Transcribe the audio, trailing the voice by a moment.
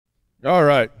All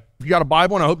right. If you got a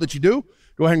Bible, and I hope that you do,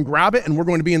 go ahead and grab it. And we're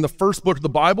going to be in the first book of the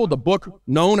Bible, the book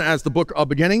known as the Book of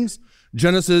Beginnings,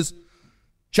 Genesis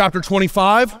chapter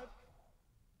 25.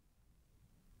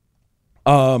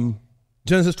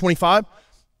 Genesis 25.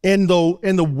 In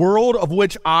the world of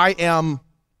which I am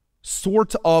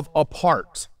sort of a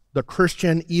part, the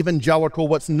Christian evangelical,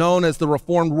 what's known as the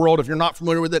Reformed world. If you're not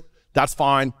familiar with it, that's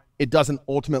fine. It doesn't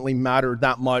ultimately matter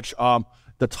that much,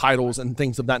 the titles and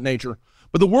things of that nature.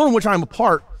 But the world in which I'm a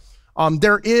part,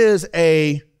 there is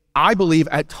I believe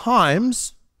at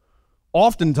times,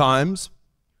 oftentimes,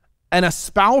 an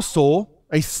espousal,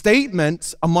 a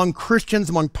statement among Christians,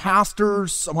 among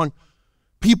pastors, among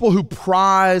people who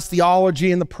prize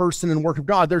theology and the person and work of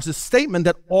God. There's a statement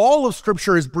that all of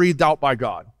Scripture is breathed out by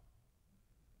God.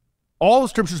 All of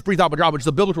Scripture is breathed out by God, which is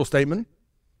a biblical statement.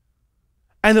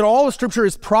 And that all of Scripture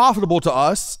is profitable to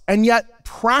us, and yet,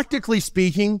 practically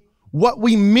speaking, what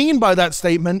we mean by that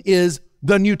statement is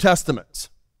the New Testament.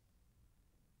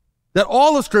 That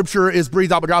all of Scripture is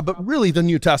breathed out by God, but really the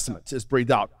New Testament is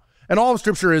breathed out. And all of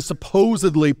Scripture is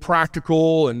supposedly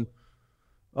practical, and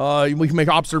we can make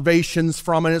observations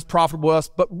from it, it's profitable to us,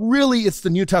 but really it's the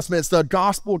New Testament. It's the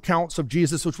gospel accounts of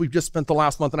Jesus, which we've just spent the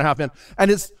last month and a half in. And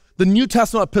it's the New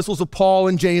Testament epistles of Paul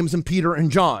and James and Peter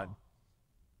and John.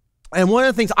 And one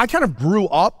of the things, I kind of grew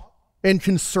up in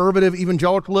conservative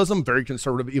evangelicalism, very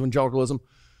conservative evangelicalism.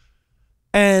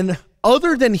 And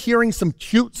other than hearing some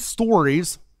cute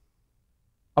stories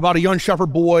about a young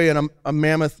shepherd boy and a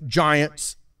mammoth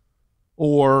giant,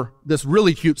 or this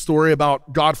really cute story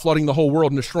about God flooding the whole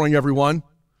world and destroying everyone,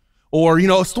 or,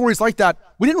 stories like that,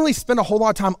 we didn't really spend a whole lot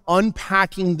of time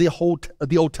unpacking the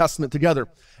Old Testament together.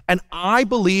 And I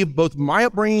believe both my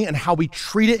upbringing and how we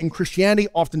treat it in Christianity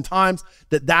oftentimes,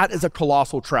 that is a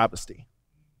colossal travesty.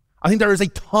 I think there is a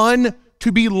ton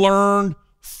to be learned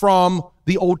from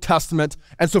the Old Testament.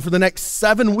 And so for the next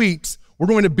 7 weeks, we're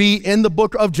going to be in the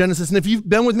book of Genesis. And if you've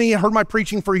been with me and heard my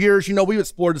preaching for years, we've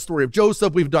explored the story of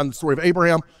Joseph. We've done the story of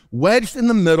Abraham. Wedged in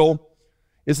the middle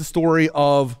is the story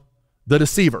of the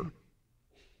deceiver.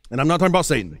 And I'm not talking about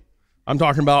Satan. I'm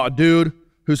talking about a dude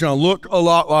who's going to look a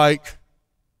lot like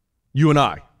you and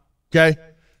I, okay?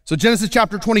 So Genesis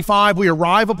chapter 25, we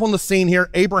arrive upon the scene here.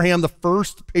 Abraham, the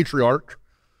first patriarch,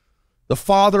 the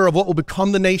father of what will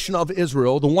become the nation of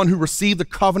Israel, the one who received the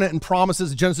covenant and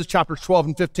promises of Genesis chapters 12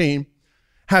 and 15,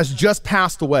 has just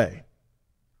passed away.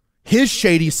 His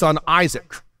shady son,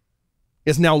 Isaac,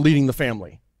 is now leading the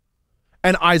family.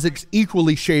 And Isaac's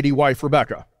equally shady wife,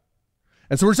 Rebekah.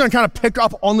 And so we're just going to kind of pick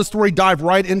up on the story, dive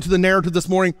right into the narrative this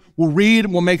morning. We'll read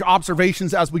and we'll make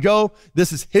observations as we go.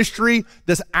 This is history.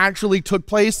 This actually took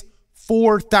place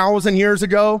 4,000 years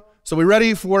ago. So we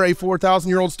ready for a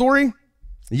 4,000-year-old story?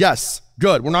 Yes.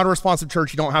 Good. We're not a responsive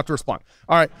church. You don't have to respond.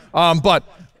 All right. But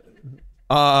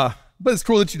it's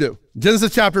cool that you do.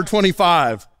 Genesis chapter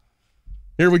 25.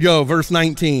 Here we go. Verse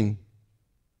 19.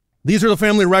 These are the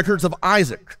family records of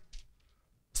Isaac,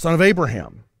 son of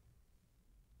Abraham.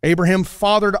 Abraham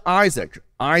fathered Isaac.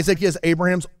 Isaac is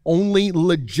Abraham's only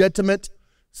legitimate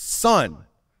son.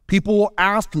 People will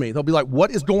ask me, they'll be like, what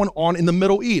is going on in the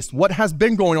Middle East? What has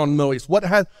been going on in the Middle East?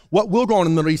 What will go on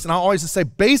in the Middle East? And I always just say,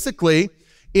 basically,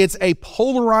 it's a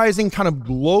polarizing kind of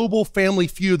global family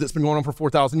feud that's been going on for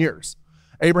 4,000 years.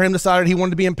 Abraham decided he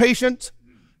wanted to be impatient.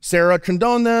 Sarah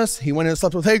condoned this. He went and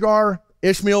slept with Hagar.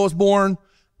 Ishmael was born,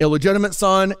 illegitimate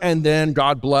son, and then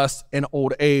God blessed in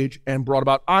old age and brought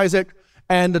about Isaac.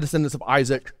 And the descendants of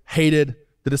Isaac hated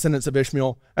the descendants of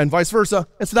Ishmael, and vice versa.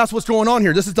 And so that's what's going on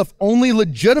here. This is the only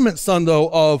legitimate son, though,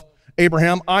 of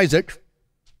Abraham, Isaac.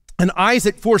 And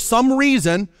Isaac, for some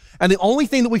reason, and the only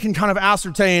thing that we can kind of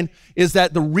ascertain is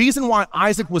that the reason why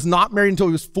Isaac was not married until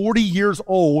he was 40 years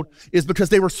old is because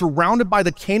they were surrounded by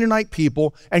the Canaanite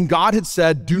people, and God had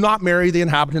said, do not marry the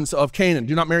inhabitants of Canaan.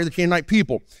 Do not marry the Canaanite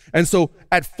people. And so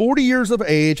at 40 years of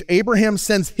age, Abraham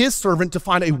sends his servant to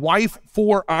find a wife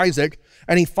for Isaac,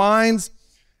 and he finds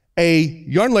a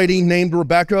young lady named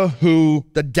Rebekah, who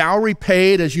the dowry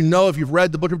paid, as you know, if you've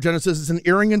read the book of Genesis, is an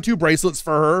earring and 2 bracelets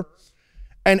for her.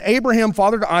 And Abraham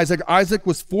fathered Isaac. Isaac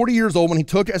was 40 years old when he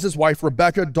took as his wife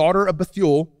Rebekah, daughter of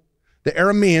Bethuel, the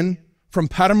Aramean, from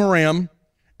Paddan Aram,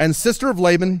 and sister of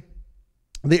Laban,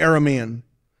 the Aramean.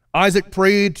 Isaac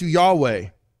prayed to Yahweh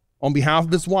on behalf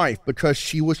of his wife because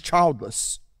she was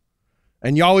childless.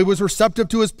 And Yahweh was receptive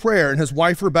to his prayer, and his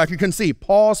wife Rebekah conceived.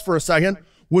 Pause for a second.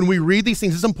 When we read these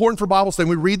things, it's important for Bible study.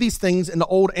 We read these things in the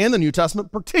Old and the New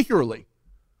Testament, particularly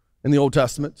in the Old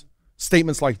Testament.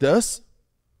 Statements like this,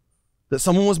 that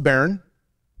someone was barren.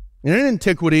 And in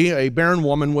antiquity, a barren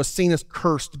woman was seen as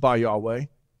cursed by Yahweh.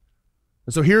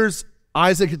 And so here's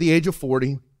Isaac at the age of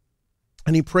 40.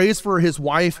 and he prays for his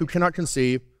wife who cannot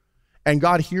conceive, and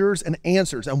God hears and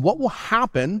answers. And what will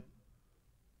happen,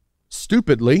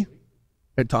 stupidly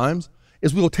at times,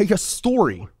 is we will take a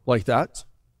story like that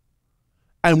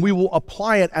and we will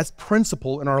apply it as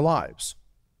principle in our lives.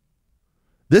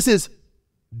 This is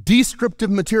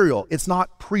descriptive material. It's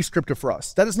not prescriptive for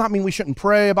us. That does not mean we shouldn't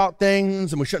pray about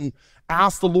things and we shouldn't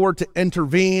ask the Lord to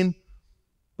intervene,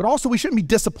 but also we shouldn't be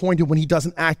disappointed when he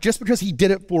doesn't act. Just because he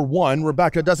did it for one,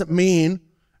 Rebecca, doesn't mean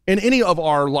in any of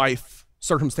our life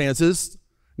circumstances,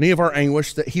 any of our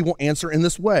anguish, that he will answer in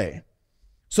this way.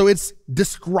 So it's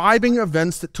describing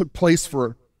events that took place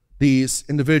for these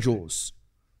individuals.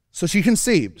 So she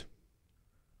conceived.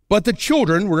 But the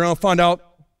children, we're going to find out,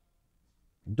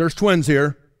 there's twins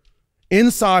here,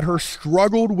 inside her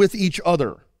struggled with each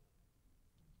other.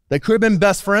 They could have been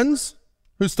best friends,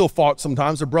 who still fought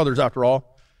sometimes, they're brothers after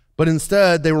all, but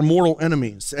instead they were mortal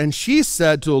enemies. And she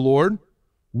said to the Lord,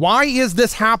 why is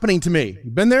this happening to me?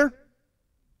 You been there?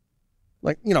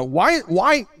 Like,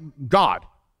 why God?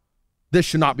 This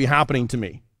should not be happening to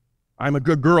me. I'm a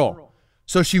good girl.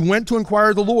 So she went to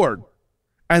inquire of the Lord,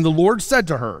 and the Lord said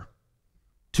to her,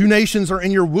 2 nations are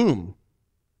in your womb,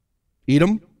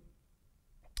 Edom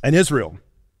and Israel.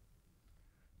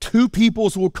 2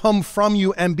 peoples will come from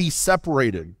you and be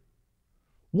separated.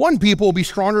 One people will be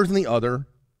stronger than the other,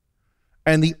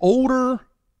 and the older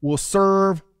will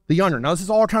serve the younger. Now, this is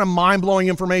all kind of mind-blowing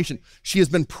information. She has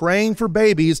been praying for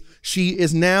babies. She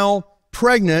is now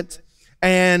pregnant,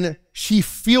 and she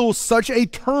feels such a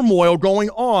turmoil going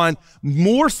on,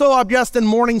 more so, I guess, than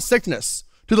morning sickness,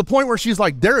 to the point where she's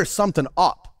like, there is something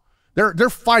up. They're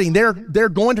fighting. They're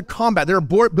going to combat. They're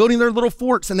building their little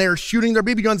forts, and they're shooting their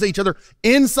BB guns at each other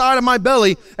inside of my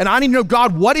belly. And I need to know,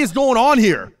 God, what is going on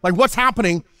here? Like, what's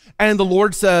happening? And the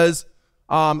Lord says,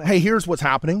 hey, here's what's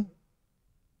happening.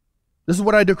 This is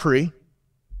what I decree.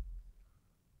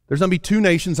 There's going to be 2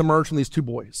 nations emerge from these 2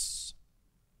 boys.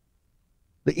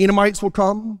 The Edomites will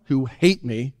come, who hate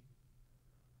me,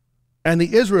 and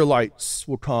the Israelites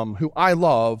will come, who I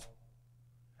love,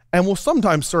 and will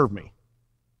sometimes serve me,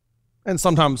 and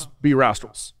sometimes be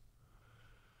rascals.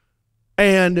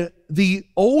 And the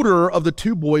older of the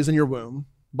 2 boys in your womb,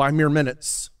 by mere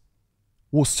minutes,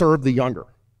 will serve the younger.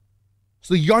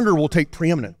 So the younger will take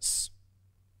preeminence.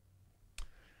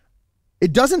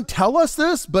 It doesn't tell us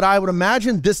this, but I would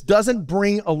imagine this doesn't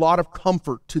bring a lot of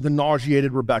comfort to the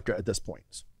nauseated Rebecca at this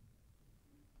point.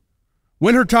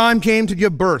 When her time came to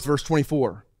give birth, verse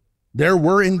 24, there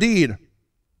were indeed,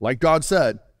 like God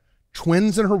said,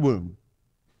 twins in her womb.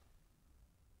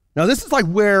 Now, this is like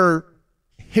where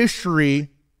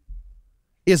history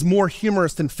is more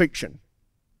humorous than fiction,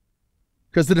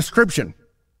 because the description,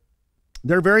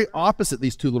 they're very opposite,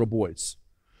 these 2 little boys.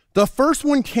 The first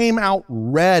one came out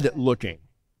red looking.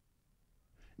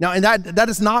 Now, and that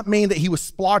does not mean that he was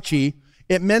splotchy.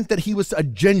 It meant that he was a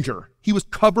ginger. He was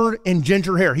covered in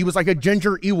ginger hair. He was like a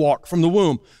ginger Ewok from the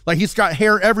womb. Like, he's got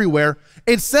hair everywhere.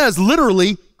 It says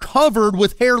literally covered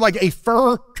with hair like a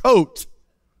fur coat.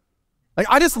 Like,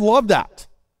 I just love that.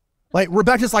 Like,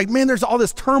 Rebecca's like, man, there's all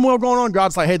this turmoil going on.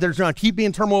 God's like, hey, there's going to keep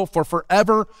being turmoil for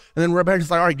forever. And then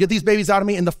Rebecca's like, all right, get these babies out of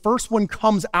me. And the first one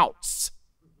comes out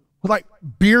with like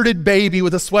bearded baby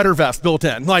with a sweater vest built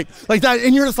in, like that.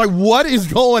 And you're just like, what is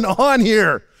going on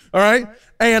here? All right.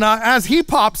 And as he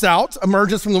pops out,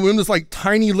 emerges from the womb, this like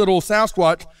tiny little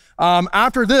Sasquatch.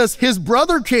 After this, his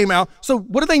brother came out. So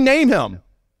what do they name him?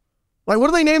 Like, what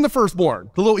do they name the firstborn?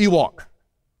 The little Ewok.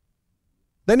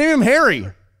 They name him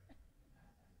Harry.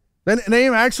 Then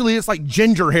name actually it's like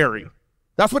Ginger Harry.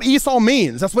 That's what Esau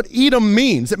means. That's what Edom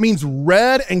means. It means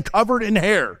red and covered in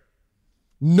hair.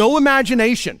 No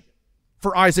imagination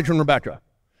for Isaac and Rebekah.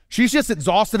 She's just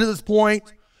exhausted at this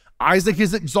point. Isaac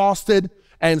is exhausted.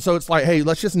 And so it's like, hey,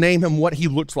 let's just name him what he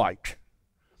looks like.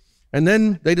 And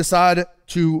then they decide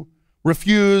to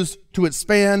refuse to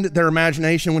expand their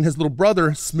imagination. When his little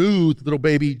brother, smooth little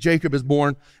baby Jacob, is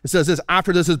born, it says this: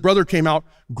 after this, his brother came out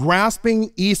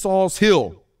grasping Esau's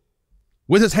heel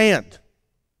with his hand,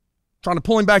 trying to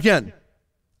pull him back in.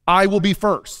 I will be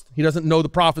first. He doesn't know the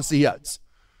prophecy yet.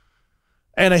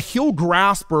 And a heel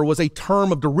grasper was a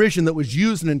term of derision that was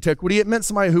used in antiquity. It meant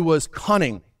somebody who was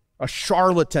cunning, a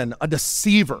charlatan, a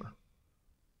deceiver.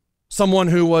 Someone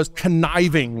who was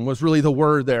conniving was really the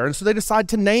word there. And so they decide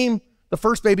to name the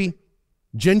first baby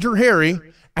Ginger Harry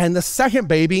and the second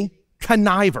baby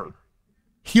Conniver,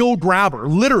 heel grabber,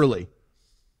 literally.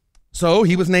 So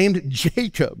he was named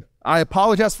Jacob. I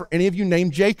apologize for any of you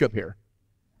named Jacob here.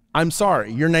 I'm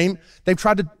sorry. Your name, they've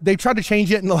tried to change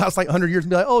it in the last like 100 years and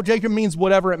be like, oh, Jacob means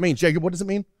whatever it means. Jacob, what does it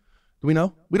mean? Do we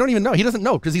know? We don't even know. He doesn't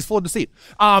know because he's full of deceit.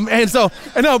 We tried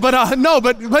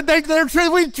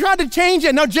to change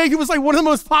it. Now Jacob was like one of the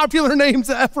most popular names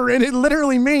ever, and it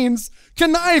literally means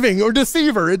conniving or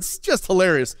deceiver. It's just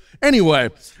hilarious. Anyway,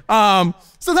 so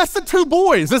that's the two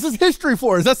boys. This is history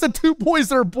for us. That's the two boys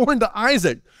that are born to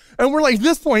Isaac. And we're like, at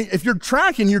this point, if you're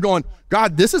tracking, you're going,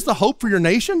 God, this is the hope for your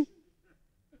nation?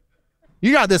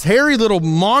 You got this hairy little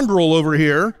mongrel over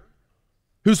here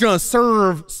who's going to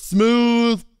serve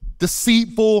smooth,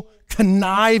 deceitful,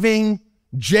 conniving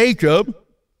Jacob.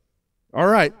 All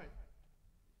right.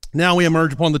 Now we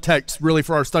emerge upon the text really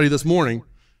for our study this morning,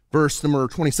 verse number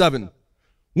 27.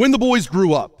 When the boys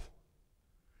grew up,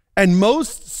 and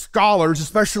most scholars,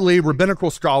 especially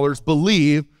rabbinical scholars,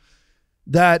 believe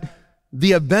that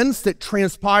the events that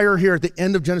transpire here at the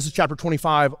end of Genesis chapter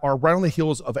 25 are right on the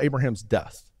heels of Abraham's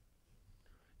death.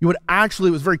 It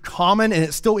was very common, and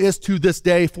it still is to this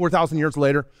day, 4,000 years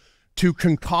later, to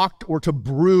concoct or to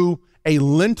brew a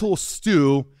lentil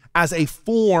stew as a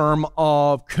form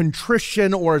of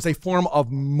contrition or as a form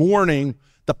of mourning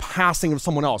the passing of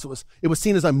someone else. It was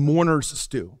seen as a mourner's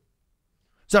stew.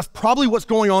 So that's probably what's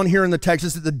going on here in the text,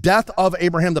 is that the death of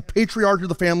Abraham, the patriarch of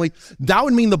the family, that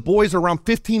would mean the boys are around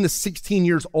 15 to 16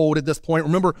 years old at this point.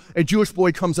 Remember, a Jewish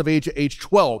boy comes of age at age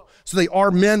 12. So they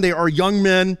are men, they are young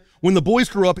men. When the boys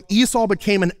grew up, Esau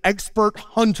became an expert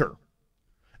hunter,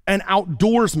 an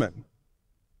outdoorsman.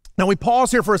 Now we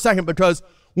pause here for a second because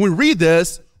when we read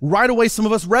this, right away some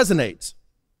of us resonate.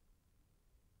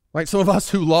 Like some of us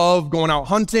who love going out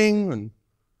hunting and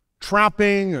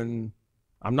trapping, and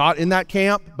I'm not in that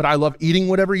camp, but I love eating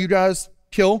whatever you guys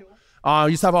kill. I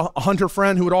used to have a hunter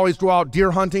friend who would always go out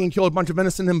deer hunting and kill a bunch of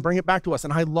venison and bring it back to us,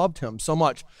 and I loved him so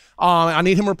much. I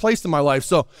need him replaced in my life.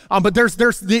 So, but there's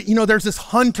this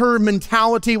hunter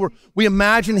mentality where we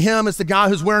imagine him as the guy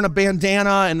who's wearing a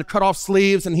bandana and the cut off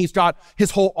sleeves, and he's got his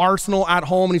whole arsenal at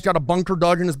home, and he's got a bunker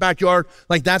dug in his backyard.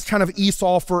 Like that's kind of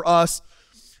Esau for us.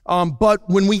 But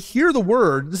when we hear the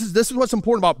word, this is what's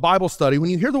important about Bible study.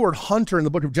 When you hear the word hunter in the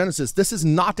book of Genesis, this is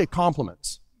not a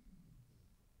compliment.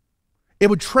 It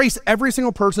would trace every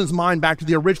single person's mind back to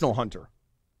the original hunter,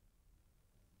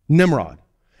 Nimrod.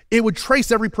 It would trace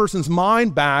every person's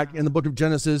mind back in the book of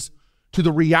Genesis to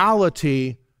the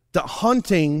reality that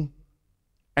hunting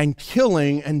and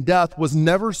killing and death was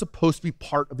never supposed to be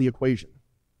part of the equation.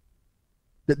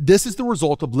 That this is the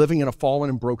result of living in a fallen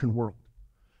and broken world.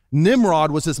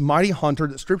 Nimrod was this mighty hunter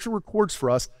that Scripture records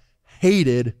for us,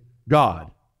 hated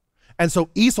God. And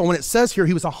so Esau, when it says here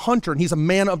he was a hunter and he's a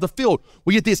man of the field,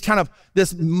 we get this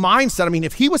mindset. I mean,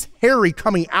 if he was hairy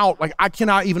coming out, like I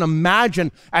cannot even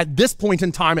imagine at this point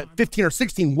in time at 15 or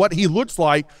 16 what he looks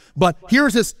like. But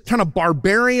here's this kind of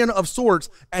barbarian of sorts,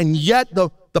 and yet the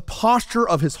posture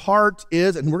of his heart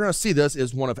is, and we're going to see this,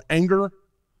 is one of anger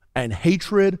and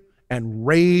hatred and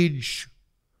rage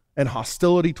and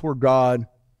hostility toward God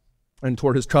and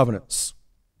toward his covenants.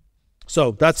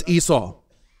 So that's Esau.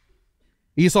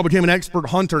 Esau became an expert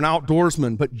hunter and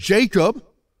outdoorsman, but Jacob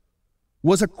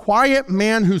was a quiet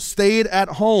man who stayed at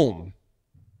home.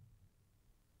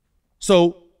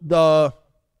 So the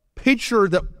picture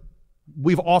that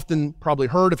we've often probably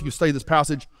heard if you study this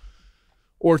passage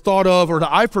or thought of, or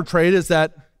that I've portrayed, is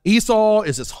that Esau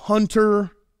is this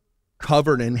hunter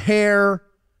covered in hair.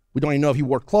 We don't even know if he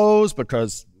wore clothes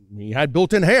because he had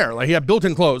built-in hair, like he had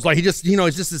built-in clothes. Like he just,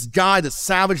 he's just this guy, this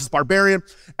savage, this barbarian.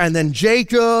 And then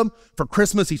Jacob, for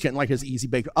Christmas, he's getting like his easy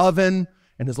bake oven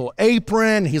and his little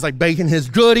apron. He's like baking his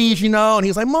goodies, and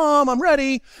he's like, Mom, I'm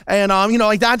ready. And,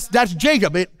 like that's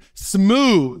Jacob. It's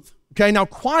smooth. Okay, now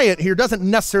quiet here doesn't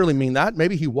necessarily mean that.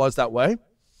 Maybe he was that way.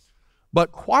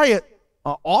 But quiet,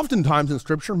 oftentimes in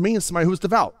Scripture, means somebody who's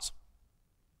devout,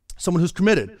 someone who's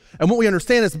committed. And what we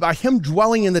understand is by him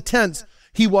dwelling in the tents,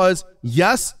 he was,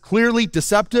 yes, clearly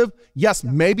deceptive. Yes,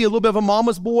 maybe a little bit of a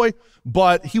mama's boy,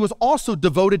 but he was also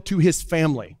devoted to his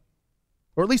family,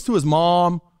 or at least to his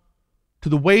mom, to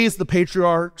the ways of the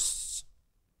patriarchs,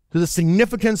 to the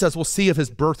significance, as we'll see, of his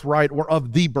birthright or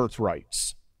of the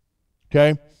birthrights,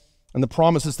 okay? And the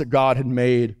promises that God had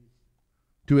made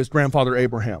to his grandfather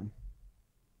Abraham.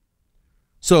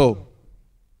 So, it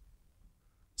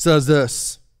says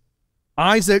this,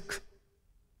 Isaac,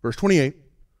 verse 28,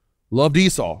 loved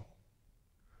Esau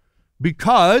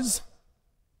because,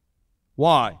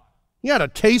 why? He had a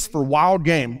taste for wild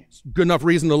game. It's good enough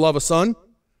reason to love a son.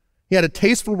 He had a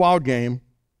taste for wild game,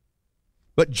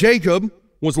 but Jacob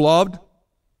was loved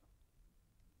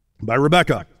by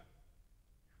Rebekah.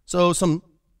 So some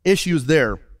issues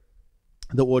there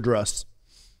that we'll address.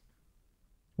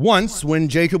 Once, when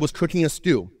Jacob was cooking a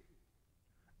stew,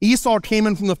 Esau came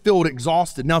in from the field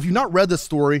exhausted. Now, if you've not read this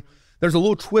story, there's a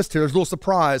little twist here, there's a little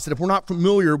surprise that if we're not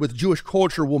familiar with Jewish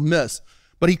culture, we'll miss.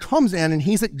 But he comes in and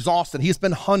he's exhausted. He's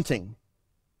been hunting,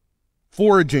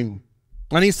 foraging.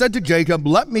 And he said to Jacob,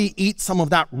 let me eat some of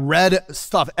that red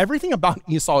stuff. Everything about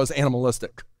Esau is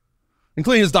animalistic,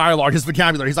 including his dialogue, his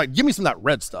vocabulary. He's like, give me some of that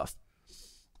red stuff.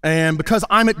 And because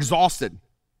I'm exhausted,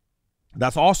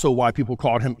 that's also why people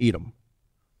called him Edom.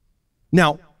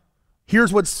 Now,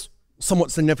 here's what's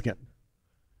somewhat significant.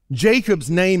 Jacob's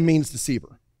name means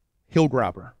deceiver, heel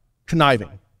grabber,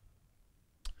 conniving.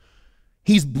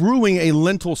 He's brewing a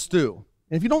lentil stew.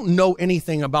 And if you don't know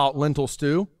anything about lentil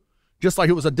stew, just like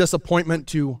it was a disappointment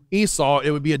to Esau,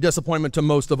 it would be a disappointment to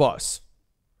most of us.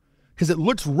 Because it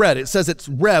looks red. It says it's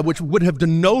red, which would have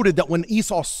denoted that when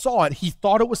Esau saw it, he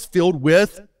thought it was filled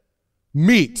with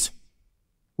meat,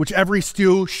 which every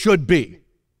stew should be.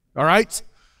 All right?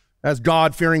 As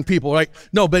God-fearing people, right?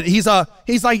 No, but he's like,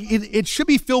 it should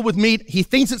be filled with meat. He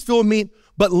thinks it's filled with meat.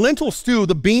 But lentil stew,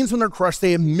 the beans when they're crushed,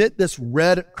 they emit this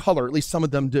red color. At least some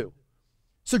of them do.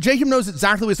 So Jacob knows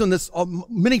exactly what's doing this.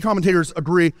 Many commentators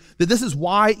agree that this is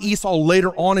why Esau later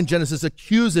on in Genesis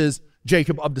accuses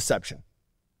Jacob of deception.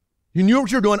 You knew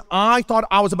what you were doing. I thought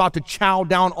I was about to chow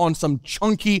down on some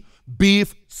chunky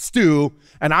beef stew,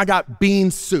 and I got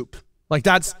bean soup. Like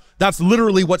that's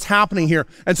literally what's happening here.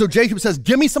 And so Jacob says,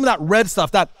 give me some of that red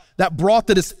stuff, that broth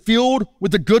that is filled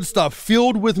with the good stuff,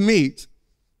 filled with meat.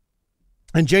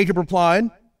 And Jacob replied,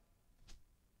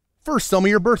 first, sell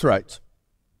me your birthright.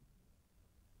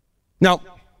 Now,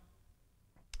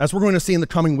 as we're going to see in the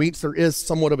coming weeks, there is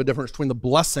somewhat of a difference between the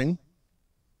blessing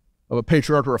of a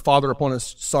patriarch or a father upon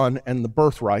his son and the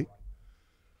birthright.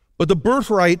 But the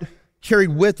birthright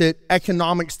carried with it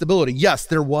economic stability. Yes,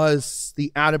 there was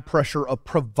the added pressure of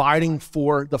providing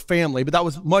for the family, but that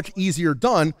was much easier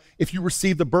done if you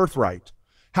received the birthright.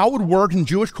 How it would work in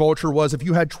Jewish culture was if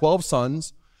you had 12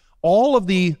 sons, all of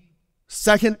the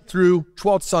second through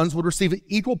 12th sons would receive an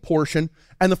equal portion,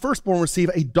 and the firstborn would receive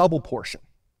a double portion.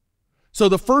 So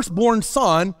the firstborn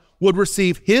son would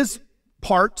receive his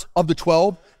part of the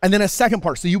 12, and then a second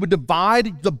part. So you would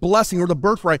divide the blessing or the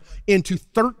birthright into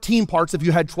 13 parts if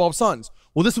you had 12 sons.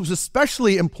 Well, this was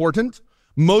especially important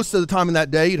most of the time in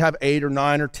that day. You'd have 8 or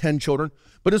 9 or 10 children,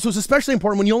 but this was especially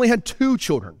important when you only had 2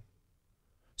 children.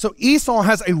 So Esau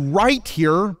has a right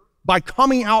here by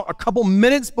coming out a couple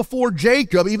minutes before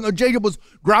Jacob, even though Jacob was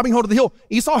grabbing hold of the heel.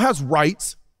 Esau has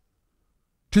rights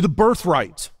to the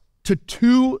birthright, to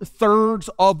 2/3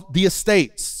 of the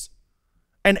estates.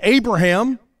 And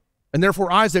Abraham, and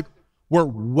therefore Isaac, were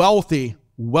wealthy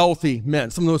men,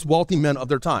 some of the most wealthy men of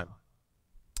their time.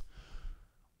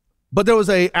 But there was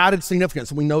an added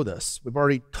significance, and we know this. We've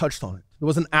already touched on it. There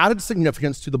was an added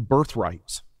significance to the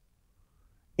birthright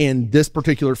in this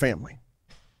particular family.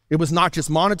 It was not just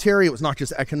monetary, it was not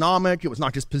just economic, it was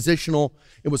not just positional,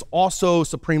 it was also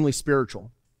supremely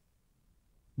spiritual.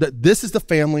 That this is the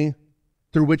family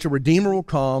through which a Redeemer will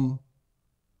come,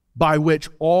 by which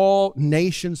all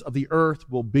nations of the earth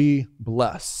will be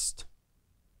blessed.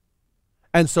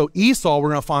 And so Esau, we're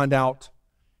going to find out,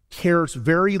 cares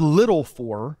very little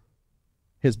for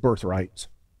his birthright.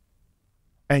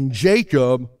 And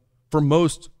Jacob, for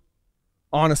most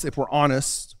honest, if we're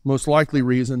honest, most likely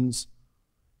reasons,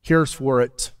 cares for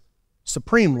it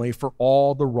supremely for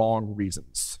all the wrong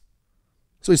reasons.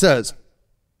 So he says,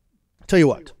 I'll tell you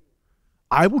what,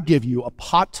 I will give you a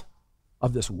pot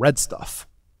of this red stuff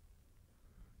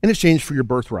in exchange for your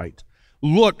birthright.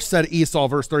 Look, said Esau,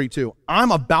 verse 32,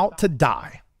 I'm about to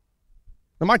die.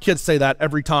 Now my kids say that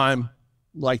every time,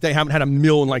 like they haven't had a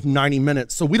meal in like 90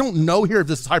 minutes. So we don't know here if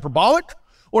this is hyperbolic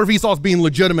or if Esau's being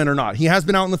legitimate or not. He has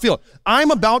been out in the field.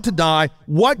 I'm about to die.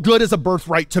 What good is a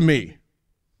birthright to me?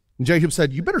 And Jacob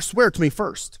said, you better swear to me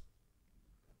first.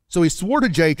 So he swore to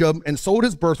Jacob and sold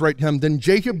his birthright to him. Then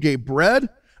Jacob gave bread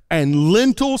and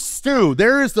lentil stew.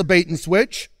 There is the bait and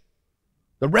switch.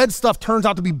 The red stuff turns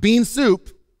out to be bean soup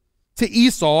to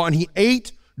Esau, and he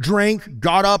ate, drank,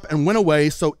 got up, and went away.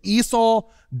 So Esau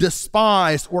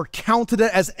despised or counted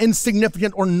it as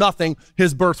insignificant or nothing,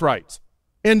 his birthright.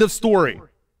 End of story. And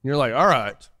you're like, all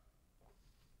right.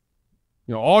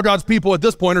 You know, all God's people at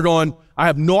this point are going, I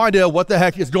have no idea what the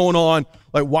heck is going on.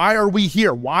 Like, why are we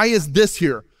here? Why is this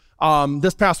here?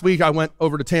 This past week, I went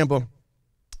over to Tampa,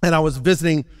 and I was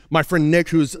visiting my friend Nick,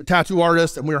 who's a tattoo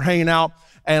artist, and we were hanging out.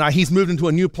 And he's moved into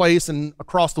a new place, and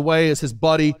across the way is his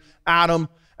buddy, Adam.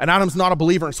 And Adam's not a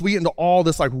believer. And so we get into all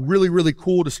this like really, really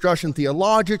cool discussion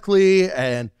theologically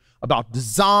and about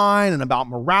design and about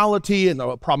morality and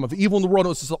the problem of evil in the world. It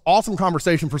was just an awesome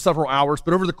conversation for several hours.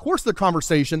 But over the course of the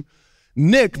conversation,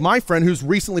 Nick, my friend who's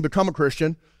recently become a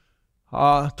Christian,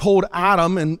 told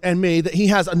Adam and me that he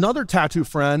has another tattoo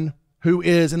friend who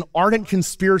is an ardent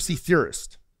conspiracy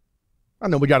theorist. I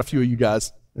know we got a few of you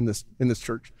guys in this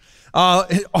church.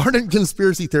 Ardent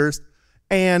conspiracy theorist.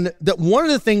 And that one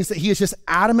of the things that he is just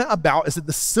adamant about is that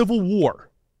the Civil War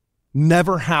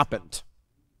never happened.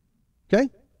 Okay?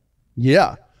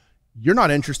 Yeah. You're not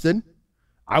interested.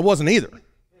 I wasn't either.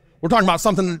 We're talking about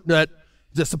something that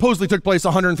supposedly took place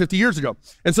 150 years ago.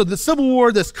 And so the Civil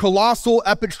War, this colossal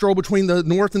epic struggle between the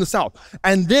North and the South.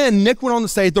 And then Nick went on to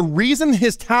say the reason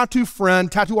his tattoo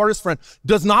artist friend,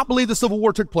 does not believe the Civil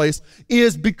War took place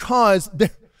is because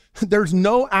there's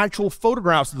no actual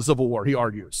photographs of the Civil War, he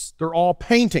argues. They're all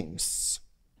paintings.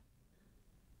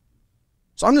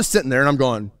 So I'm just sitting there and I'm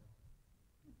going,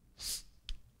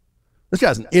 this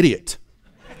guy's an idiot.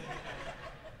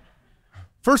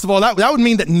 First of all, that would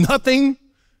mean that nothing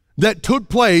that took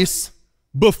place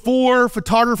before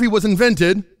photography was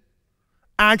invented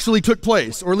actually took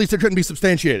place, or at least it couldn't be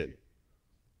substantiated.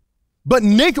 But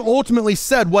Nick ultimately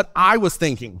said what I was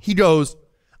thinking. He goes,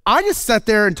 I just sat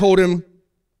there and told him,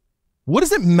 what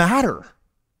does it matter?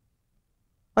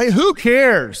 Like, who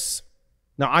cares?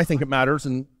 Now, I think it matters,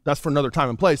 and that's for another time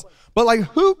and place. But like,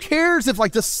 who cares if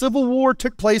like the Civil War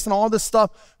took place and all this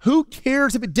stuff? Who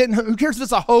cares if it didn't? Who cares if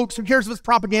it's a hoax? Who cares if it's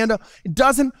propaganda? It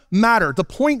doesn't matter. The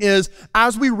point is,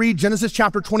 as we read Genesis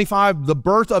chapter 25, the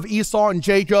birth of Esau and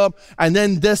Jacob, and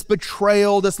then this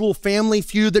betrayal, this little family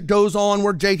feud that goes on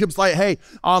where Jacob's like, hey,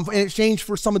 in exchange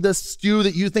for some of this stew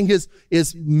that you think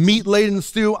is meat-laden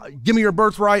stew, give me your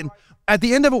birthright. And at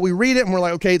the end of it, we read it and we're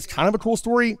like, okay, it's kind of a cool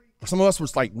story. Some of us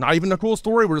was like, not even a cool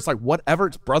story. We're just like, whatever,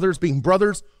 it's brothers being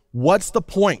brothers. What's the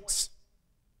point?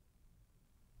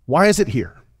 Why is it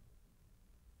here?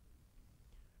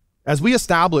 As we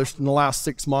established in the last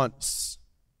 6 months,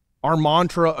 our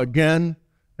mantra again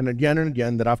and again and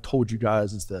again that I've told you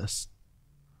guys is this,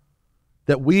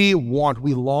 that we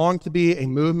long to be a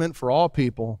movement for all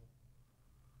people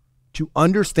to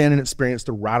understand and experience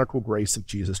the radical grace of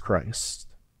Jesus Christ.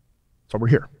 So we're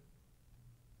here.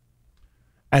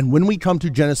 And when we come to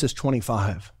Genesis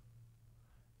 25,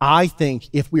 I think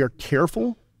if we are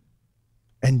careful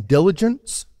and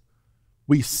diligent,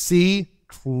 we see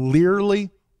clearly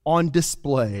on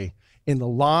display in the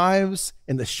lives,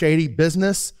 in the shady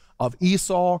business of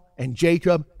Esau and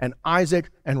Jacob and Isaac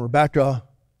and Rebekah,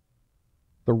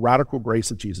 the radical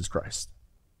grace of Jesus Christ.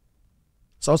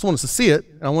 So I just want us to see it,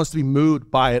 and I want us to be moved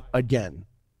by it again.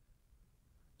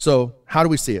 So how do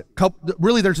we see it?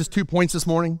 Really, there's just 2 points this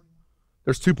morning.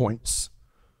 There's 2 points.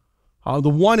 The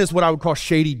one is what I would call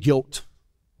shady guilt.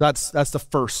 That's the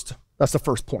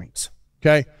first point.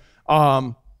 Okay.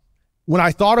 When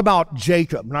I thought about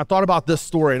Jacob, and I thought about this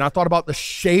story, and I thought about the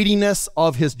shadiness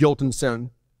of his guilt and sin,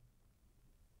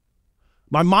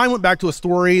 my mind went back to a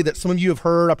story that some of you have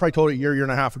heard. I probably told it a year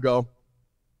and a half ago.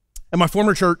 In my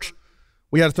former church,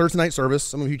 we had a Thursday night service.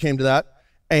 Some of you came to that,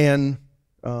 and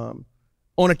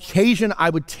on occasion, I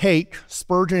would take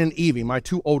Spurgeon and Evie, my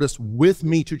 2 oldest, with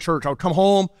me to church. I would come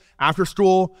home after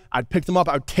school. I'd pick them up.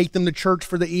 I would take them to church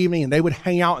for the evening, and they would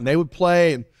hang out, and they would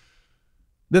play, and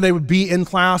then they would be in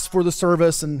class for the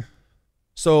service. And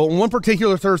so on one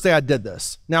particular Thursday, I did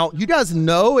this. Now, you guys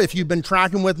know, if you've been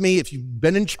tracking with me, if you've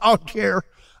been in childcare,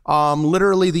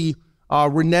 literally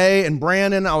Renee and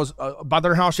Brandon, I was by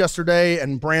their house yesterday,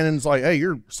 and Brandon's like, hey,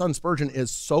 your son Spurgeon is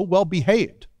so well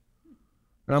behaved.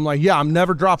 And I'm like, yeah, I'm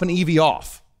never dropping Evie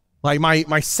off. Like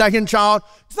my second child,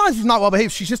 it's not that she's not well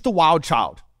behaved, she's just a wild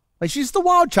child. Like she's the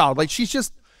wild child. Like she's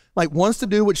just like wants to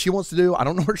do what she wants to do. I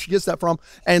don't know where she gets that from.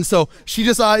 And so she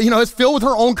just, is filled with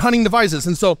her own cunning devices.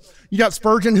 And so you got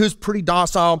Spurgeon, who's pretty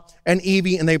docile, and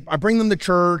Evie, and I bring them to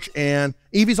church, and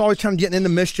Evie's always kind of getting into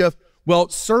mischief. Well,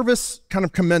 service kind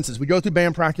of commences. We go through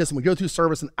band practice and we go through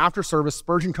service, and after service,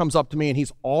 Spurgeon comes up to me and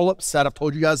he's all upset. I've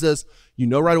told you guys this. You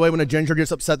know right away when a ginger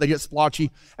gets upset, they get splotchy.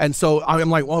 And so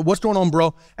I'm like, well, what's going on,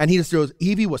 bro? And he just goes,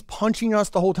 Evie was punching us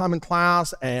the whole time in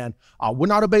class and would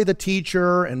not obey the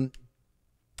teacher. And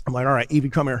I'm like, all right,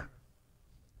 Evie, come here.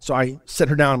 So I sit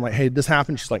her down. I'm like, hey, did this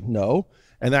happen? She's like, no.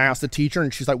 And then I asked the teacher,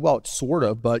 and she's like, well, it's sort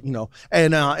of, but,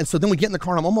 And so then we get in the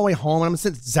car, and I'm on my way home, and I'm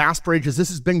exasperated because this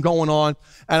has been going on.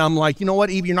 And I'm like, you know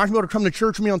what, Evie, you're not going to be able to come to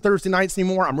church with me on Thursday nights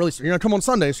anymore. You're going to come on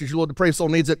Sundays, because your little depraved soul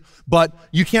needs it, but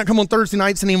you can't come on Thursday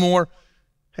nights anymore.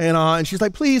 And she's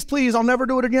like, please, I'll never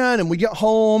do it again. And we get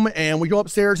home, and we go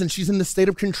upstairs, and she's in this state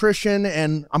of contrition,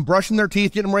 and I'm brushing their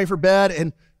teeth, getting them ready for bed,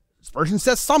 and Spurgeon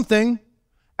says something,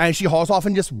 and she hauls off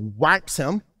and just whacks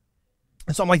him.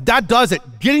 And so I'm like, that does it.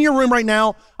 Get in your room right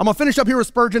now. I'm going to finish up here with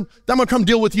Spurgeon. Then I'm going to come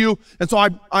deal with you. And so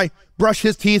I brush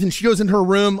his teeth, and she goes into her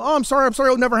room. Oh, I'm sorry.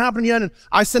 It'll never happen again. And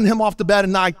I send him off to bed,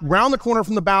 and I round the corner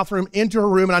from the bathroom into her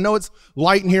room. And I know it's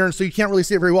light in here, and so you can't really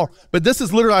see it very well. But this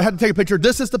is literally, I had to take a picture.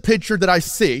 This is the picture that I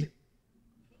see.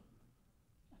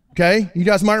 Okay? You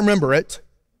guys might remember it,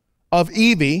 of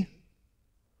Evie.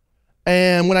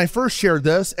 And when I first shared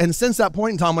this, and since that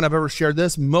point in time when I've ever shared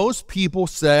this, most people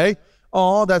say,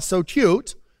 oh, that's so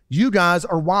cute. You guys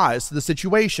are wise to the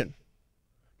situation.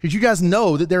 Because you guys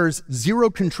know that there is zero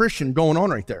contrition going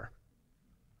on right there.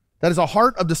 That is a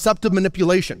heart of deceptive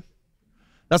manipulation.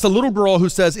 That's a little girl who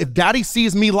says, if daddy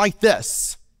sees me like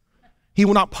this, he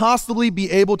will not possibly be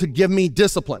able to give me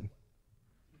discipline.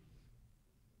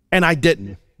 And I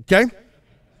didn't, okay?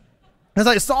 As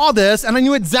I saw this, and I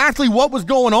knew exactly what was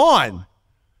going on.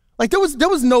 Like there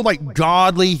was no like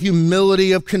godly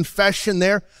humility of confession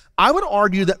there. I would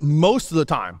argue that most of the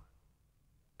time,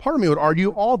 part of me would argue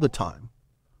all the time,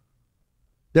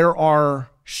 there are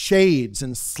shades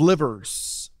and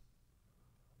slivers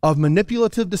of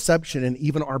manipulative deception in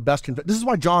even our best confession. This is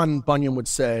why John Bunyan would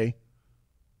say,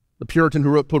 the Puritan who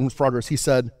wrote Pilgrim's Progress, he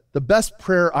said, the best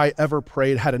prayer I ever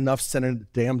prayed had enough sin in it to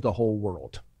damn the whole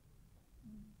world.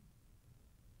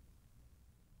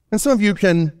 And some of you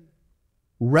can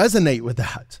resonate with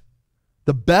that.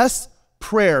 The best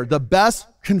prayer, the best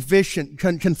confession,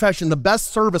 the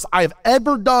best service I have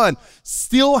ever done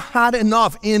still had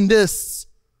enough in this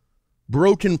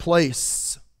broken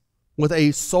place with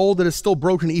a soul that is still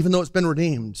broken even though it's been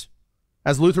redeemed.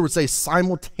 As Luther would say,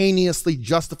 simultaneously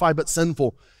justified but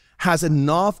sinful, has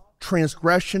enough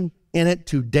transgression in it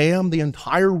to damn the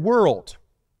entire world.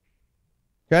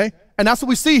 Okay? And that's what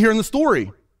we see here in the story.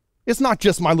 It's not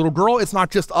just my little girl. It's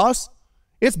not just us.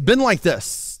 It's been like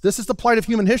this. This is the plight of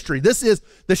human history. This is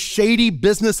the shady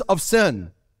business of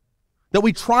sin, that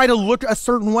we try to look a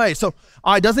certain way. So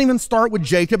it doesn't even start with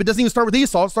Jacob. It doesn't even start with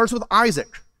Esau. It starts with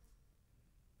Isaac.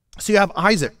 So you have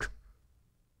Isaac.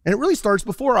 And it really starts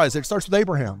before Isaac. It starts with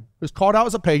Abraham, who's called out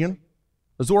as a pagan,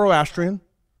 a Zoroastrian,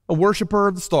 a worshiper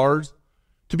of the stars,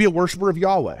 to be a worshiper of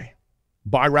Yahweh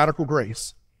by radical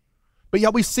grace. But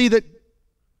yet we see that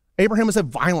Abraham is a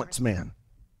violent man,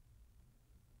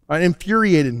 an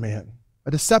infuriated man,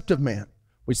 a deceptive man.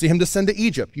 We see him descend to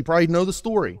Egypt. You probably know the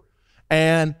story.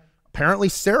 And apparently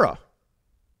Sarah,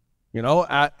 in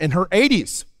her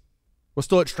 80s, was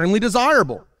still extremely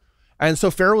desirable. And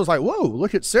so Pharaoh was like, whoa,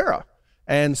 look at Sarah.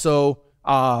 And so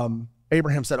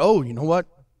Abraham said, oh, you know what?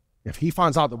 If he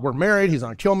finds out that we're married, he's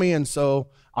going to kill me. And so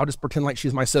I'll just pretend like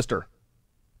she's my sister.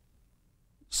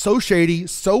 So shady,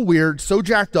 so weird, so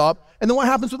jacked up. And then what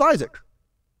happens with Isaac?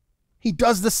 He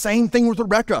does the same thing with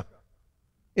Rebekah.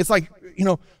 It's like,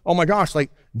 oh my gosh,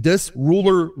 like this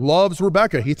ruler loves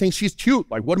Rebekah. He thinks she's cute.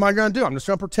 Like, what am I going to do? I'm just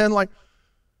going to pretend like.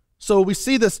 So we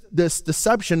see this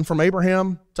deception from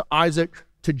Abraham to Isaac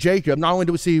to Jacob. Not only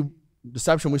do we see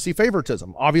deception, we see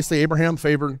favoritism. Obviously, Abraham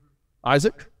favored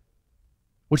Isaac,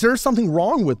 which there is something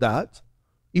wrong with that.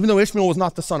 Even though Ishmael was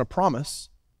not the son of promise,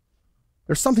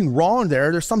 there's something wrong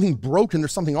there. There's something broken.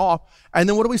 There's something off. And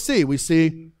then what do we see? We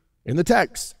see in the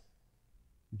text,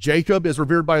 Jacob is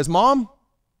revered by his mom,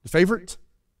 the favorite,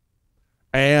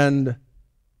 and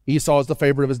Esau is the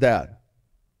favorite of his dad.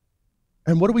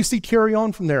 And what do we see carry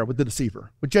on from there with the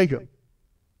deceiver, with Jacob?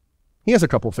 He has a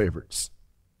couple favorites.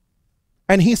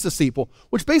 And he's deceitful,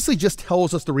 which basically just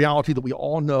tells us the reality that we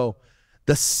all know.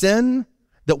 The sin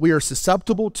that we are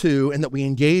susceptible to and that we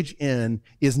engage in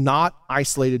is not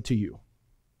isolated to you.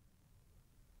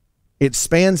 It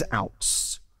spans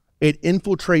out. It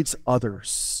infiltrates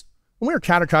others. And we are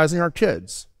catechizing our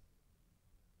kids.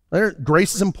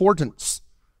 Grace is important,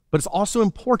 but it's also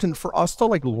important for us to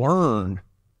learn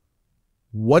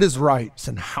what is right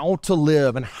and how to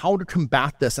live and how to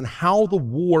combat this and how the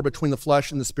war between the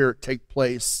flesh and the spirit take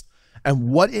place and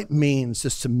what it means to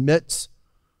submit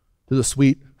to the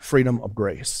sweet freedom of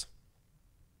grace.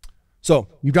 So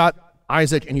you got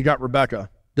Isaac and you got Rebekah,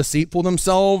 deceitful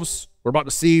themselves. We're about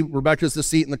to see Rebekah's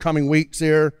deceit in the coming weeks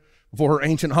here before her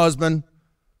ancient husband.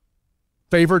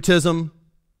 Favoritism.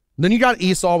 Then you got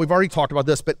Esau. We've already talked about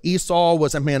this, but Esau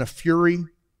was a man of fury.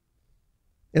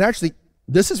 And actually,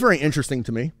 this is very interesting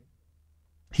to me.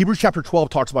 Hebrews chapter 12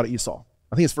 talks about Esau.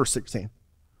 I think it's verse 16.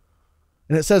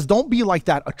 And it says, don't be like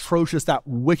that atrocious, that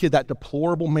wicked, that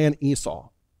deplorable man Esau.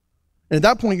 And at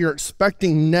that point, you're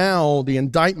expecting now the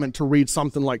indictment to read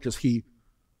something like, because he,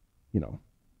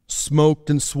 smoked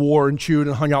and swore and chewed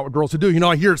and hung out with girls who do.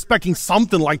 You're expecting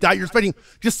something like that. You're expecting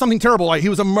just something terrible, like he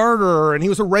was a murderer and he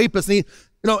was a rapist. And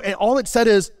and all it said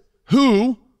is,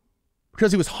 who,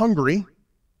 because he was hungry,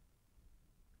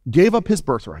 gave up his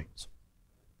birthright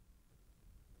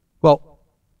Well,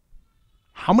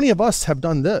 how many of us have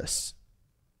done this?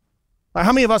 Like,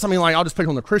 how many of us, I'll just pick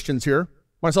on the Christians here,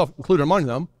 myself included among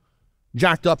them,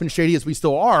 jacked up and shady as we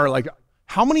still are, like,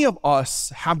 how many of us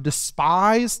have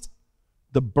despised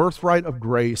the birthright of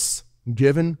grace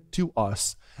given to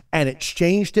us and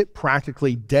exchanged it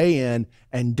practically day in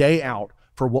and day out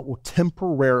for what will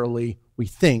temporarily, we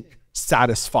think,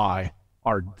 satisfy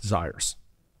our desires?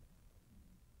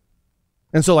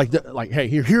 And so hey,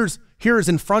 here's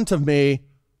in front of me,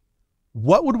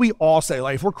 what would we all say?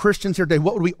 Like, if we're Christians here today,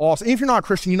 what would we all say? And if you're not a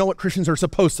Christian, you know what Christians are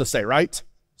supposed to say, right?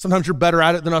 Sometimes you're better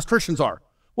at it than us Christians are.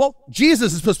 Well,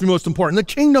 Jesus is supposed to be most important.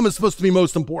 The kingdom is supposed to be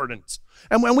most important.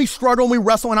 And when we struggle and we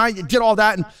wrestle, and I get all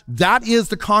that, and that is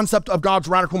the concept of God's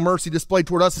radical mercy displayed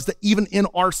toward us, is that even in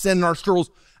our sin and our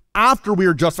struggles, after we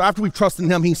are justified, after we've trusted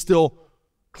in him, he still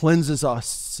cleanses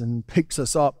us and picks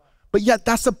us up. But yet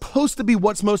that's supposed to be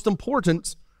what's most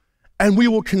important. And we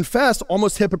will confess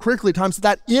almost hypocritically at times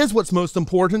that is what's most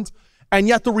important. And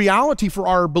yet the reality for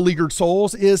our beleaguered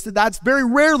souls is that that's very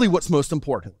rarely what's most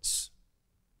important.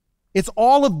 It's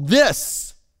all of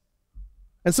this.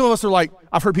 And some of us are like,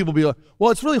 I've heard people be like,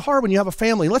 well, it's really hard when you have a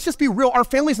family. Let's just be real. Our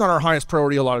family's not our highest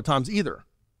priority a lot of times either.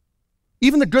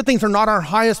 Even the good things are not our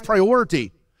highest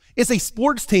priority. It's a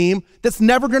sports team that's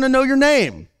never going to know your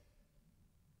name.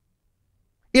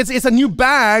 It's a new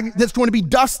bag that's going to be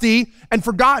dusty and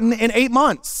forgotten in 8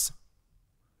 months.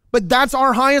 But that's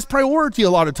our highest priority a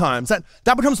lot of times.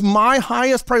 That becomes my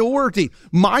highest priority.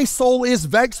 My soul is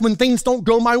vexed when things don't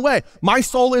go my way. My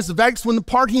soul is vexed when the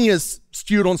parking is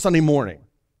skewed on Sunday morning.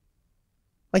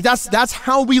 Like that's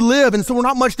how we live. And so we're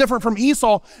not much different from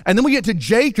Esau. And then we get to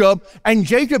Jacob, and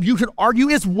Jacob, you could argue,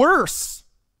 is worse.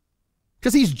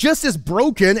 Because he's just as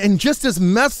broken and just as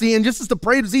messy and just as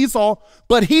depraved as Esau,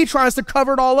 but he tries to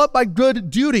cover it all up by good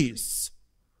duties,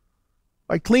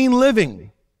 by clean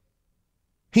living.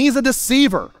 He's a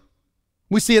deceiver.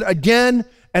 We see it again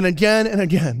and again and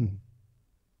again.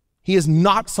 He is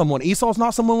not someone, Esau's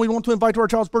not someone we want to invite to our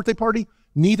child's birthday party.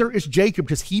 Neither is Jacob,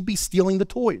 because he'd be stealing the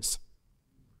toys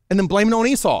and then blaming it on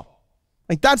Esau.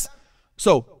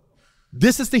 So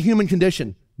this is the human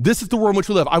condition. This is the world in which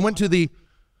we live. I went to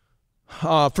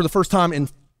for the first time in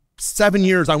 7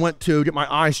 years, I went to get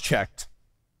my eyes checked.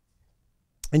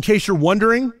 In case you're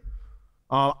wondering,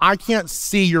 I can't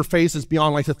see your faces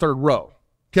beyond like the third row,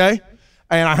 okay?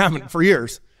 And I haven't for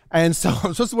years. And so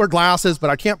I'm supposed to wear glasses, but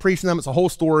I can't preach in them. It's a whole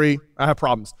story. I have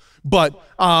problems. But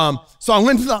so I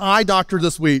went to the eye doctor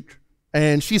this week,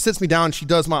 and she sits me down and she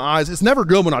does my eyes. It's never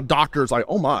good when a doctor is like,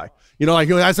 oh my,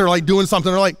 as they're like doing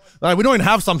something, they're like, we don't even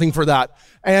have something for that.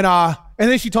 And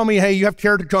then she told me, hey, you have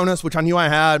keratoconus, which I knew I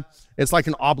had. It's like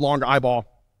an oblong eyeball.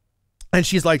 And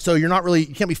she's like, so you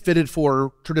can't be fitted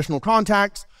for traditional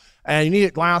contacts, and you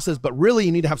need glasses, but really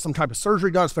you need to have some type of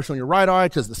surgery done, especially on your right eye,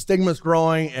 because the stigma is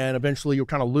growing, and eventually you'll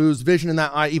kind of lose vision in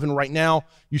that eye. Even right now,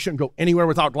 you shouldn't go anywhere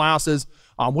without glasses.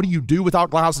 What do you do without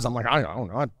glasses? I'm like, I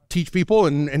don't know. I teach people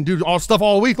and do all stuff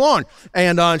all week long.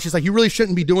 And she's like, you really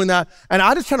shouldn't be doing that. And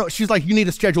I just she's like, you need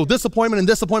to schedule this appointment and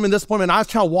this appointment and this appointment. And I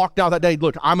just kind of walked out that day.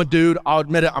 Look, I'm a dude. I'll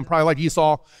admit it. I'm probably like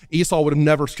Esau. Esau would have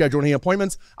never scheduled any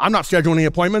appointments. I'm not scheduling any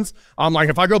appointments. I'm like,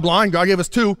 if I go blind, God gave us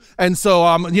 2. And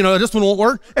so, this one won't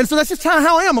work. And so that's just kind of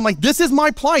how I am. I'm like, this is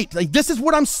my plight. Like, this is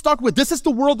what I'm stuck with. This is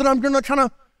the world that I'm going to kind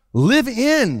of live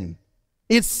in.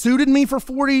 It suited me for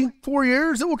 44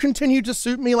 years. It will continue to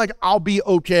suit me. Like, I'll be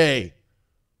okay.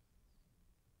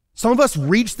 Some of us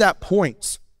reach that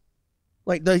point.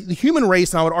 Like the human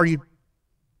race, and I would argue,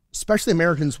 especially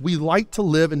Americans, we like to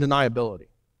live in deniability.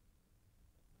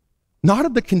 Not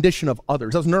of the condition of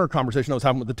others. That was another conversation I was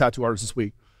having with the tattoo artist this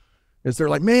week. Is they're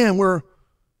like, man, we're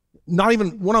not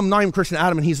even, one of them, not even Christian,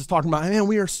 Adam, and he's just talking about, man,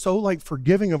 we are so like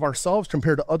forgiving of ourselves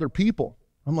compared to other people.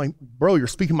 I'm like, bro, you're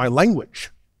speaking my language.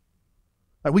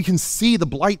 Like, we can see the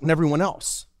blight in everyone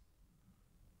else,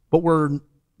 but we're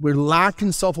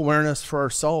lacking self-awareness for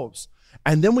ourselves.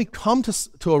 And then we come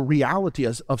to a reality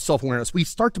of self-awareness. We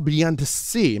start to begin to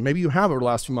see, maybe you have over the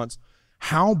last few months,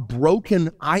 how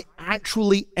broken I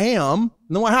actually am. And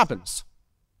then what happens?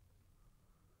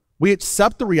 We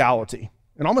accept the reality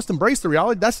and almost embrace the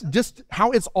reality. That's just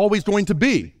how it's always going to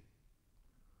be.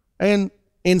 And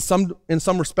in some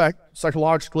respect,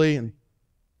 psychologically and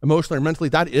emotionally or mentally,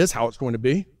 that is how it's going to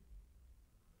be.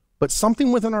 But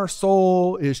something within our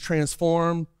soul is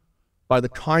transformed by the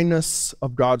kindness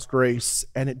of God's grace,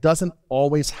 and it doesn't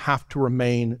always have to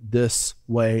remain this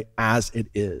way as it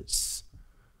is.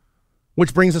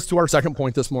 Which brings us to our second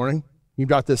point this morning. You've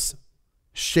got this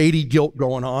shady guilt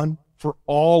going on for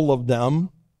all of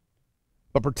them,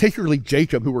 but particularly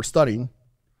Jacob, who we're studying.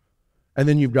 And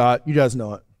then you've got, you guys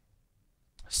know it,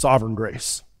 sovereign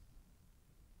grace.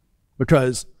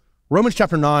 Because Romans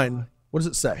chapter 9, what does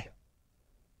it say?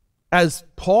 As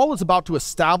Paul is about to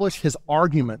establish his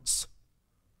arguments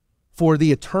for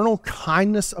the eternal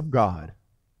kindness of God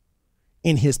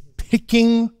in his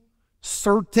picking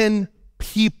certain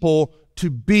people to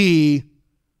be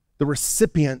the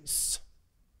recipients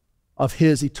of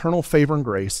his eternal favor and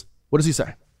grace, what does he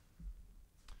say?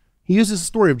 He uses the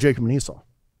story of Jacob and Esau.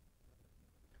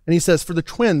 And he says, for the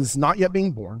twins not yet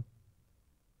being born,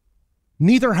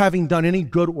 neither having done any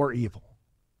good or evil,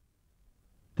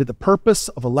 that the purpose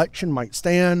of election might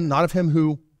stand, not of him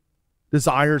who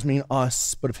desires, meaning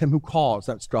us, but of him who calls,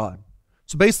 that's God.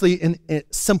 So basically,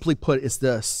 simply put, it's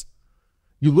this.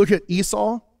 You look at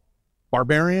Esau,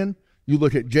 barbarian. You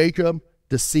look at Jacob,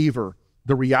 deceiver.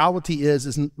 The reality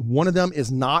is one of them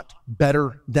is not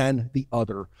better than the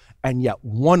other, and yet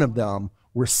one of them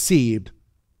received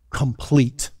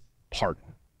complete pardon.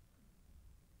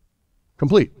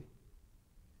 Complete.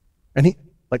 And he,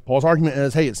 like Paul's argument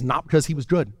is, hey, it's not because he was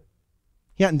good.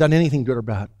 He hadn't done anything good or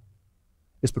bad.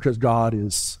 It's because God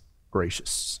is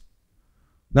gracious.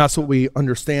 That's what we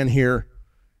understand here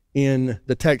in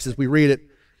the text as we read it.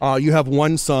 You have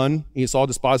one son, Esau,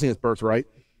 despising his birthright.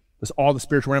 There's all the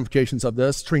spiritual ramifications of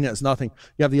this, treating it as nothing.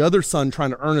 You have the other son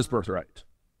trying to earn his birthright.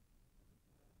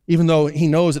 Even though he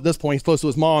knows at this point, he's close to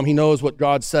his mom, he knows what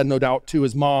God said, no doubt, to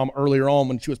his mom earlier on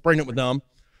when she was pregnant with them,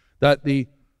 that the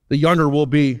younger will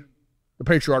be, the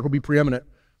patriarch will be preeminent,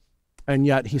 and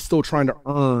yet he's still trying to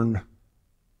earn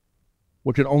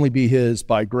what could only be his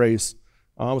by grace.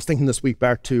 I was thinking this week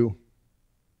back to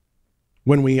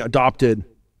when we adopted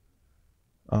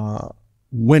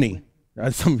Winnie.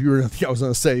 Some of you were going to think I was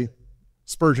going to say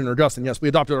Spurgeon or Justin. Yes, we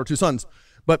adopted our two sons.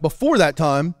 But before that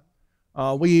time,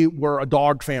 we were a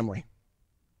dog family.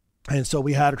 And so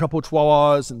we had a couple of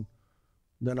Chihuahuas and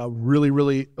then a really,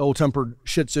 really ill-tempered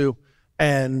Shih Tzu.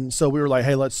 And so we were like,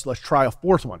 hey, let's try a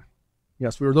fourth one.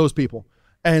 Yes, we were those people.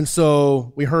 And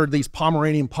so we heard these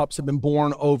Pomeranian pups had been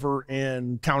born over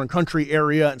in Town and Country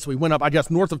area. And so we went up, I guess,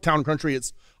 north of Town and Country.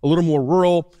 It's a little more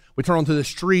rural. We turn onto the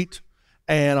street,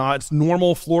 and it's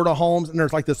normal Florida homes. And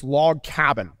there's like this log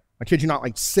cabin. I kid you not,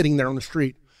 like sitting there on the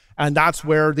street. And that's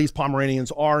where these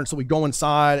Pomeranians are. And so we go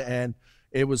inside, and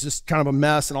it was just kind of a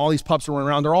mess. And all these pups are running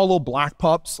around. They're all little black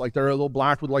pups. Like they're a little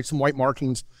black with like some white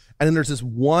markings. And then there's this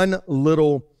one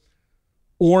little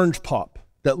orange pup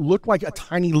that looked like a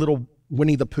tiny little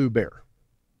Winnie the Pooh bear.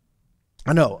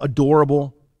 I know,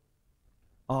 adorable.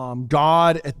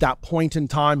 God at that point in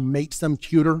time makes them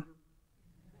cuter.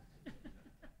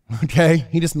 Okay,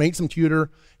 he just makes them cuter.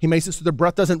 He makes it so their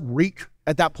breath doesn't reek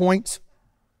at that point.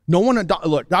 No one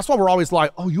look, that's why we're always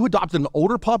like, oh, you adopted an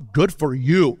older pup? Good for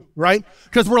you, right?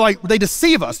 Because we're like, they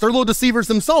deceive us. They're little deceivers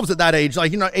themselves at that age.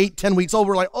 Like, 8, 10 weeks old,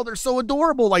 we're like, oh, they're so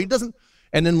adorable. Like, it doesn't.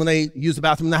 And then when they use the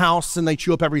bathroom in the house and they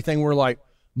chew up everything, we're like,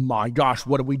 my gosh,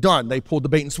 what have we done? They pulled the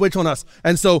bait and switch on us.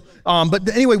 And so, but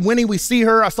anyway, Winnie, we see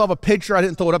her. I still have a picture. I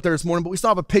didn't throw it up there this morning, but we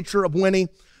still have a picture of Winnie,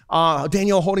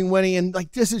 Danielle holding Winnie. And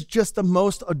like, this is just the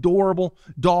most adorable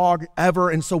dog ever.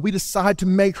 And so we decide to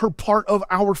make her part of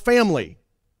our family.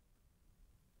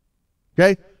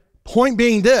 Okay. Point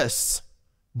being this,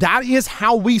 that is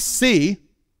how we see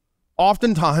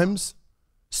oftentimes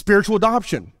spiritual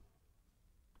adoption.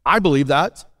 I believe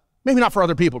that. Maybe not for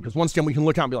other people, because once again, we can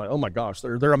look out and be like, oh my gosh,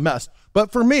 they're a mess.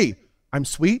 But for me, I'm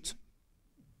sweet.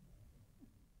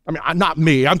 I mean, I'm not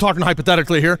me. I'm talking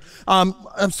hypothetically here. I'm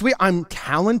sweet. I'm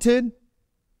talented.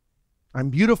 I'm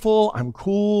beautiful. I'm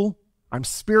cool. I'm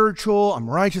spiritual. I'm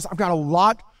righteous. I've got a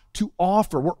lot to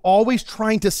offer. We're always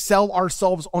trying to sell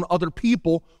ourselves on other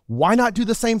people. Why not do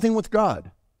the same thing with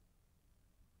God?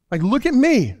 Like, look at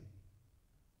me.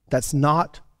 That's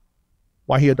not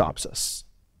why he adopts us.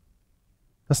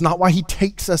 That's not why he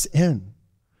takes us in.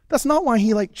 That's not why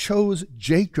he chose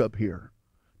Jacob here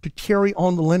to carry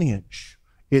on the lineage.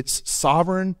 It's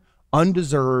sovereign,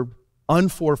 undeserved,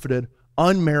 unforfeited,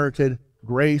 unmerited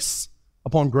grace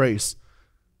upon grace.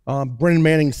 Brennan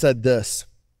Manning said this,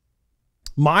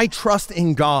 my trust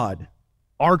in God,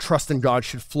 our trust in God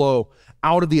should flow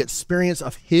out of the experience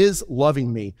of his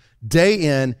loving me day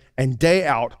in and day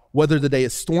out, whether the day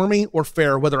is stormy or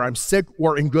fair, whether I'm sick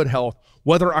or in good health,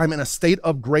 whether I'm in a state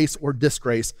of grace or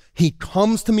disgrace. He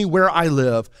comes to me where I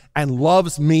live and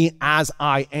loves me as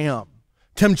I am.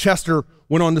 Tim Chester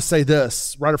went on to say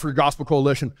this, writer for Gospel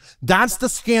Coalition, that's the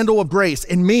scandal of grace.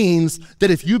 It means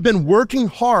that if you've been working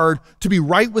hard to be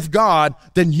right with God,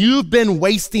 then you've been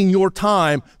wasting your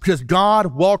time, because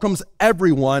God welcomes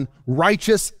everyone,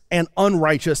 righteous and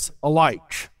unrighteous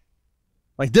alike.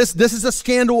 Like this is a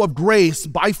scandal of grace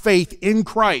by faith in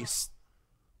Christ.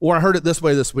 Or I heard it this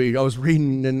way this week. I was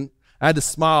reading and I had to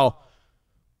smile.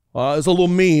 It's a little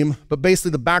meme, but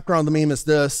basically the background of the meme is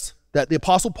this, that the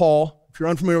Apostle Paul, if you're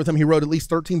unfamiliar with him, he wrote at least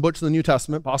 13 books of the New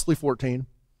Testament, possibly 14.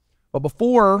 But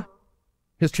before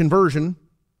his conversion,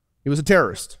 he was a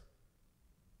terrorist.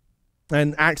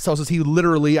 And Acts tells us he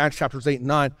literally, Acts chapters 8 and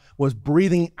 9, was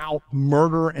breathing out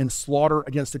murder and slaughter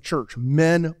against the church,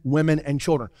 men, women, and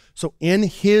children. So in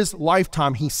his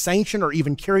lifetime, he sanctioned or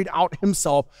even carried out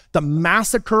himself the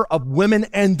massacre of women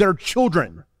and their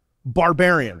children.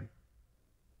 Barbarian.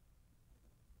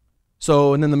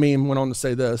 So, and then the meme went on to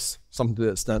say this, something to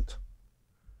the extent.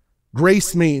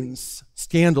 Grace means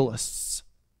scandalous.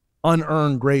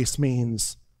 Unearned grace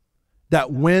means that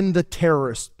when the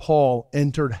terrorist Paul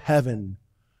entered heaven,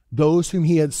 those whom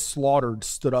he had slaughtered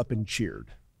stood up and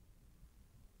cheered.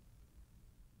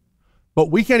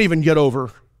 But we can't even get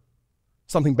over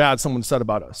something bad someone said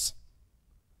about us.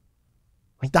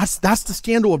 Like that's the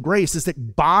scandal of grace, is that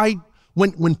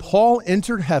when Paul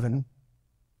entered heaven,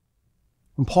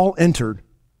 when Paul entered,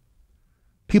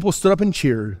 people stood up and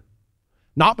cheered,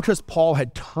 not because Paul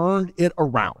had turned it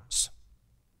around,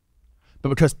 but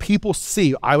because people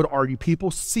see, I would argue,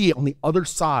 people see on the other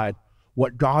side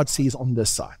what God sees on this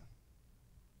side.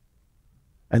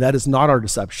 And that is not our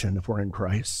deception if we're in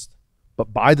Christ,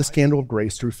 but by the scandal of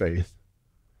grace through faith,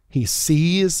 he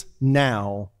sees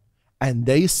now and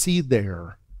they see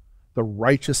there the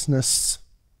righteousness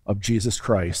of Jesus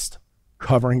Christ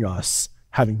covering us,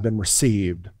 having been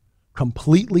received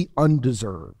completely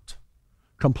undeserved,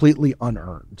 completely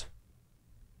unearned.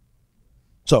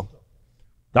 So,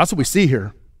 that's what we see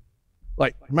here.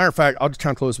 Like, as a matter of fact, I'll just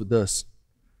kind of close with this.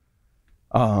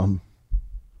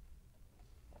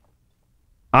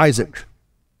 Isaac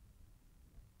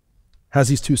has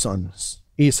these two sons.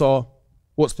 Esau,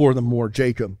 we'll explore them more.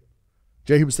 Jacob.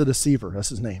 Jacob's the deceiver, that's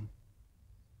his name.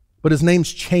 But his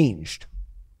name's changed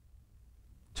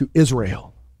to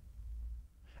Israel.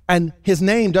 And his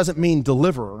name doesn't mean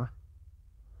deliverer.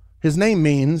 His name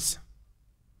means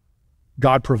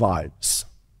God provides.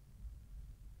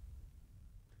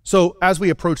 So as we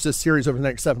approach this series over the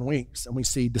next 7 weeks, and we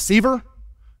see deceiver,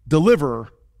 deliverer,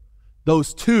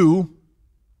 those two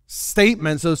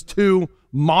statements, those two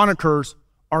monikers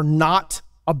are not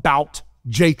about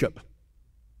Jacob.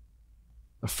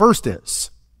 The first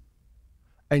is,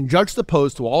 and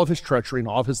juxtaposed to all of his treachery and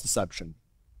all of his deception,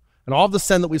 and all of the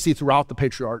sin that we see throughout the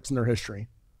patriarchs in their history,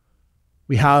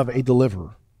 we have a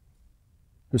deliverer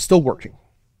who's still working,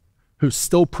 who's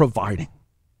still providing,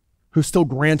 who's still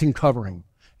granting covering,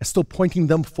 and still pointing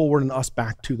them forward and us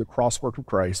back to the cross work of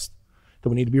Christ that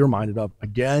we need to be reminded of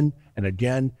again and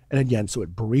again and again. So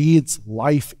it breathes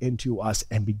life into us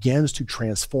and begins to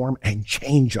transform and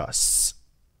change us.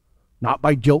 Not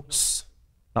by guilt,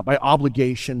 not by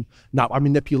obligation, not by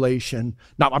manipulation,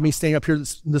 not by me staying up here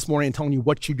this morning and telling you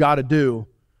what you got to do,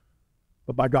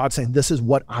 but by God saying, this is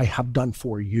what I have done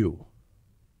for you.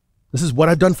 This is what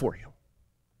I've done for you.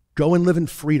 Go and live in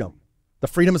freedom. The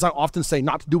freedom, as I often say,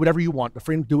 not to do whatever you want, the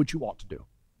freedom to do what you ought to do.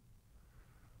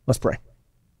 Let's pray.